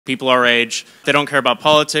people our age. They don't care about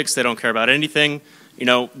politics. They don't care about anything. You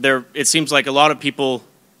know, it seems like a lot of people,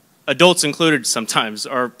 adults included sometimes,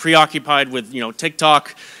 are preoccupied with,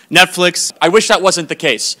 TikTok, Netflix. I wish that wasn't the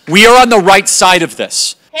case. We are on the right side of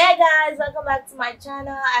this. Hey guys, welcome back to my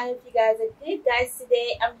channel. I hope you guys are good. Guys,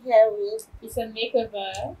 today I'm here with It's a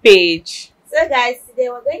makeover page. So guys, today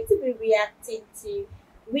we're going to be reacting to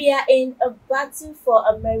We Are in a Battle for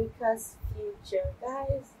America's Future.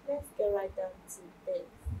 Guys, let's get right down to this.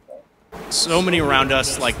 So many around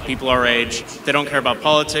us, like people our age, they don't care about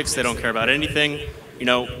politics. They don't care about anything.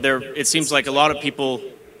 It seems like a lot of people,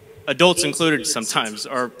 adults included sometimes,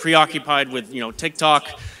 are preoccupied with, TikTok,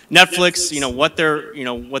 Netflix,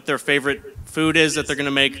 what their favorite food is that they're going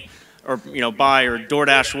to make or, buy, or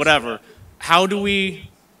DoorDash, whatever. How do we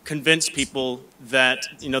convince people that,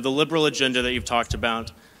 the liberal agenda that you've talked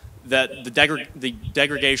about, that the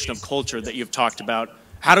degradation of culture that you've talked about,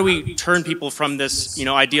 how do we turn people from this,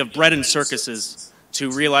 idea of bread and circuses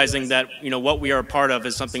to realizing that, what we are a part of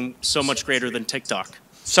is something so much greater than TikTok?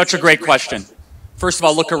 Such a great question. First of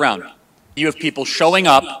all, look around. You have people showing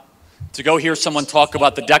up to go hear someone talk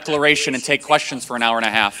about the Declaration and take questions for an hour and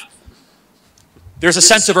a half. There's a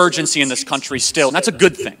sense of urgency in this country still, and that's a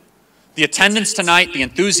good thing. The attendance tonight, the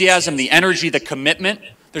enthusiasm, the energy, the commitment,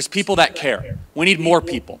 there's people that care. We need more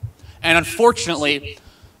people. And unfortunately,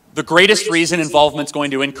 the greatest reason involvement's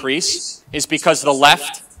going to increase is because the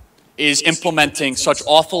left is implementing such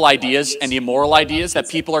awful ideas and immoral ideas that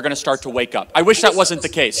people are going to start to wake up. I wish that wasn't the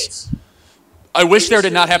case. I wish there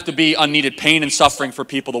did not have to be unneeded pain and suffering for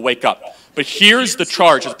people to wake up. But here's the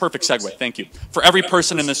charge. It's a perfect segue, thank you. For every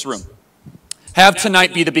person in this room. Have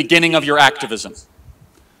tonight be the beginning of your activism.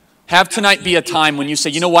 Have tonight be a time when you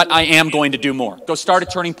say, you know what, I am going to do more. Go start a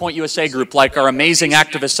Turning Point USA group like our amazing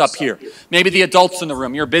activists up here. Maybe the adults in the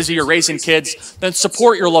room, you're busy, you're raising kids, then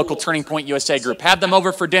support your local Turning Point USA group. Have them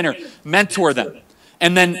over for dinner, mentor them.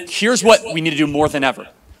 And then here's what we need to do more than ever.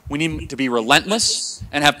 We need to be relentless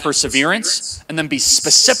and have perseverance and then be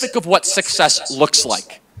specific of what success looks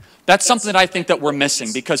like. That's something that I think that we're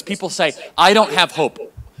missing because people say, I don't have hope.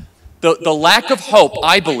 The lack of hope,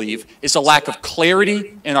 I believe, is a lack of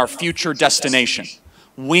clarity in our future destination.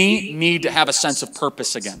 We need to have a sense of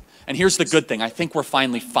purpose again. And here's the good thing. I think we're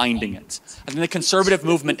finally finding it. I think the conservative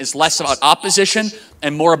movement is less about opposition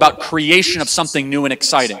and more about creation of something new and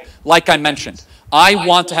exciting. Like I mentioned, I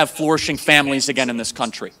want to have flourishing families again in this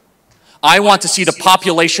country. I want to see the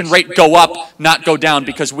population rate go up, not go down,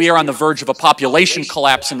 because we are on the verge of a population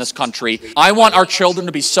collapse in this country. I want our children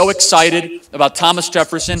to be so excited about Thomas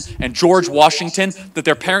Jefferson and George Washington that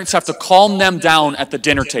their parents have to calm them down at the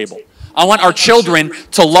dinner table. I want our children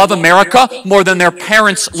to love America more than their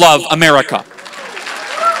parents love America.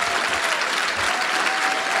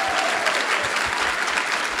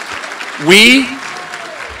 We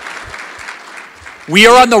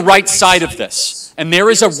are on the right side of this. And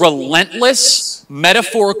there is a relentless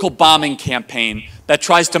metaphorical bombing campaign that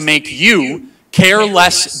tries to make you care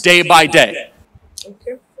less day by day.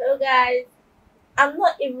 Okay. So guys, I'm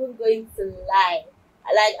not even going to lie.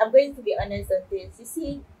 I'm going to be honest on this. You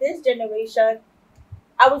see, this generation,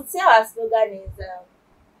 I would say our slogan is,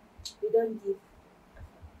 we don't give.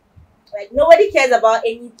 Like, nobody cares about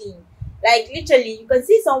anything. Like, literally, you can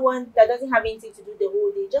see someone that doesn't have anything to do the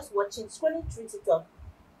whole day, just watching, scrolling through TikTok.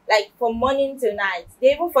 Like, from morning to night.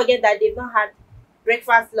 They even forget that they've not had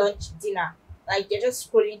breakfast, lunch, dinner. Like, they're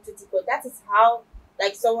just scrolling to TikTok. That is how,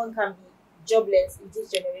 like, someone can be jobless in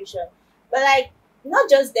this generation. But, like, not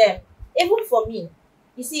just them. Even for me.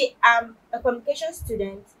 You see, I'm a communication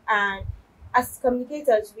student. And as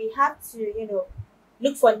communicators, we have to,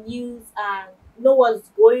 look for news and know what's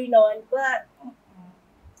going on. But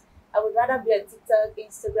I would rather be on TikTok,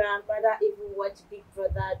 Instagram, rather even watch Big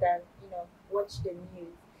Brother than, watch the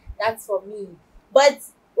news. That's for me. But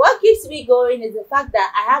what keeps me going is the fact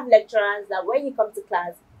that I have lecturers that when you come to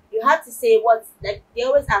class, you have to say they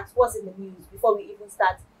always ask what's in the news before we even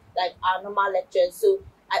start like our normal lectures. So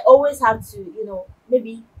I always have to,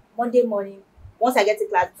 maybe Monday morning, once I get to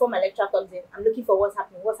class, before my lecturer comes in, I'm looking for what's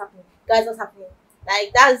happening, guys, what's happening.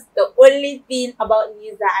 Like, that's the only thing about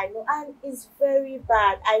news that I know. And it's very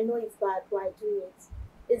bad. I know it's bad, but I do it.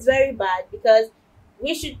 It's very bad because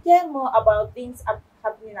we should care more about things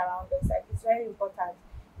happening around us. Like, it's very important.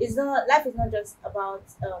 Life is not just about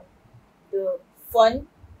the fun,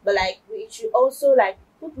 but like we should also like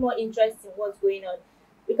put more interest in what's going on.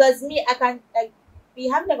 Because me, I can like be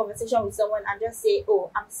having a conversation with someone and just say, oh,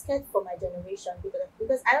 I'm scared for my generation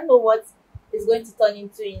because I don't know what is going to turn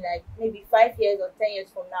into in like maybe 5 years or 10 years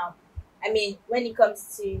from now. I mean, when it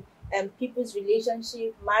comes to people's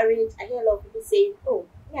relationship, marriage, I hear a lot of people say, oh,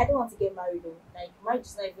 me, I don't want to get married though. Like marriage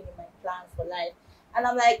is not even in my plans for life. And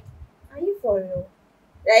I'm like, are you for real?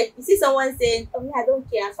 Like you see someone saying, oh me, I don't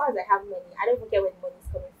care. As far as I have money, I don't even care where the money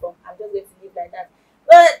is coming from. I'm just going to live like that.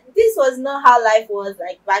 But this was not how life was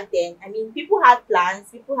like back then. I mean, people had plans,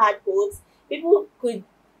 people had hopes, people could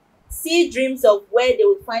see dreams of where they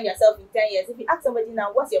would find yourself in 10 years. If you ask somebody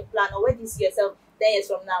now, what's your plan or where do you see yourself 10 years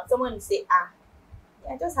from now? Someone will say,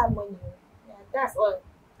 yeah, I just have money. Yeah, that's all.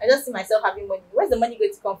 I just see myself having money. Where's the money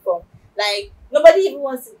going to come from? Like nobody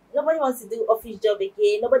wants to do office job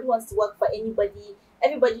again. Nobody wants to work for anybody.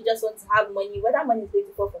 Everybody just wants to have money. Whether money is going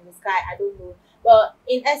to fall from the sky, I don't know. But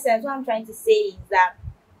in essence, what I'm trying to say is that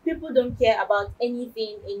people don't care about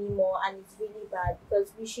anything anymore, and it's really bad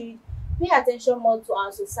because we should pay attention more to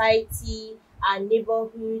our society, our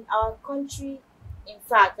neighborhood, our country. In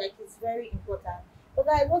fact, like it's very important. But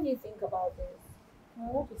guys, what do you think about this?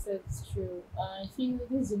 What you said is true. I feel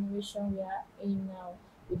this generation we are in now,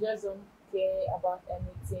 we just don't care about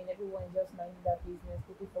anything. Everyone is just minding their business,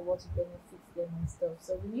 looking for what to benefit them and stuff.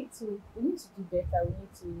 So we need to do better. We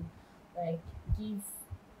need to like give.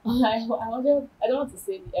 I don't want to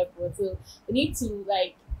say the F word. So we need to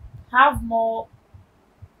like have more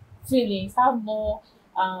feelings, have more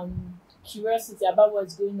curiosity about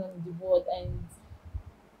what's going on in the world, and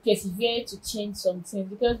persevere to change something,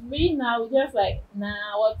 because really now we just like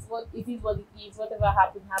nah, what it is, what it is, whatever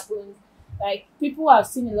happens. Like people have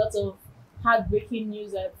seen a lot of heartbreaking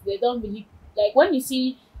news that they don't really like. When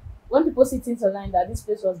people see things online that this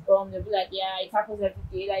place was bombed, they'll be like, yeah, it happens every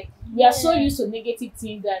day. Like we are so used to negative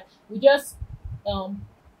things that we just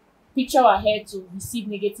picture our head to receive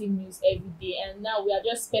negative news every day, and now we are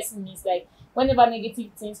just pessimists. Like whenever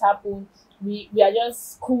negative things happen, we are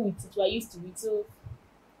just cool with it, we are used to it. So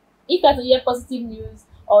if I hear positive news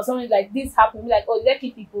or something like this happen, like, oh, let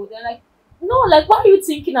people, they're like, no, like, why are you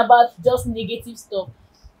thinking about just negative stuff?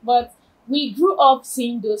 But we grew up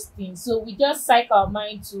seeing those things, so we just psych our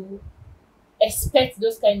mind to expect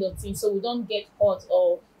those kind of things, so we don't get hurt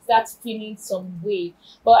or start feeling some way.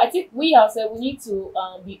 But I think we ourselves, we need to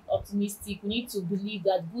be optimistic. We need to believe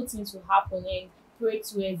that good things will happen and pray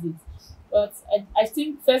towards it. But I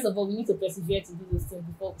think first of all we need to persevere to do those things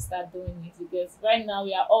before we start doing it, because right now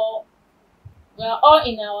we are all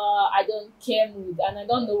in our I don't care mood, and I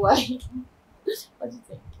don't know why. What do you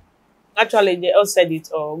think? Actually, they all said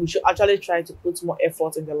it all. We should actually try to put more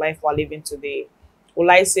effort in the life we're living today. Will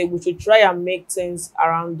I say we should try and make things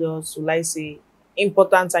around us, will I say,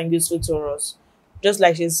 important and useful to us. Just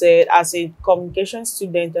like she said, as a communication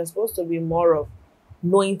student, you're supposed to be more of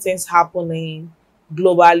knowing things happening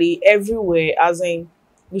globally, everywhere, as in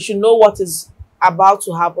we should know what is about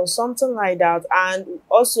to happen, something like that. And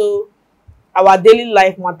also our daily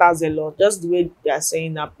life matters a lot. Just the way they are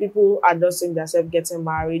saying that people are just saying themselves getting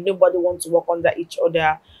married, nobody wants to work under each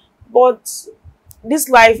other. But this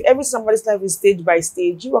life, every somebody's life is stage by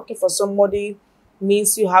stage. You working for somebody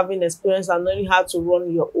means you having experience and knowing how to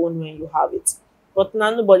run your own when you have it. But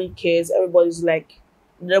now nobody cares. Everybody's like,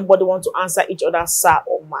 nobody wants to answer each other sir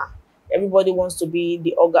or ma. Everybody wants to be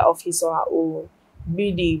the ogre of his or her own,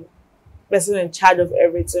 be the person in charge of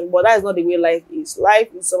everything. But that is not the way life is. Life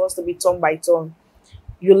is supposed to be turn by turn.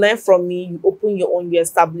 You learn from me, you open your own, you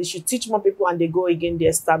establish, you teach more people and they go again, they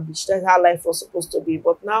establish. That's how life was supposed to be.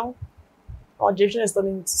 But now our generation is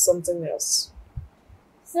turning into something else.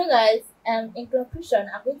 So guys, in conclusion,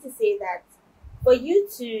 I'm going to say that for you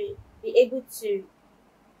to be able to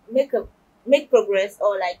make progress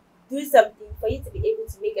or like do something, for you to be able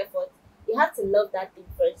to make effort, you have to love that thing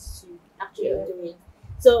first to actually do it.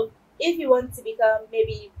 So if you want to become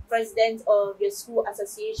maybe president of your school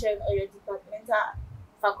association or your departmental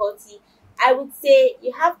faculty, I would say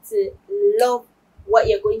you have to love what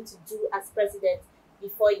you're going to do as president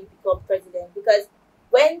before you become president. Because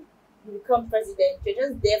when you become president, you're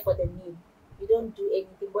just there for the name. You don't do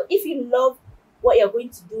anything. But if you love what you're going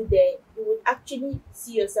to do there, you would actually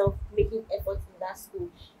see yourself making effort in that school.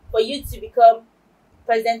 For you to become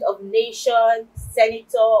president of nation,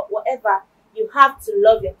 senator, whatever, you have to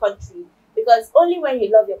love your country. Because only when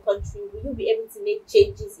you love your country will you be able to make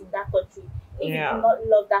changes in that country. If you do not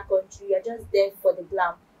love that country, you're just there for the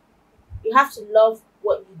glam. You have to love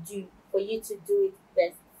what you do for you to do it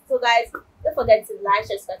best. So guys, don't forget to like,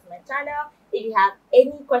 share, subscribe to my channel. If you have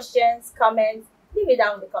any questions, comments, leave it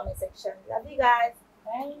down in the comment section. Love you guys.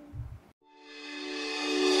 Bye.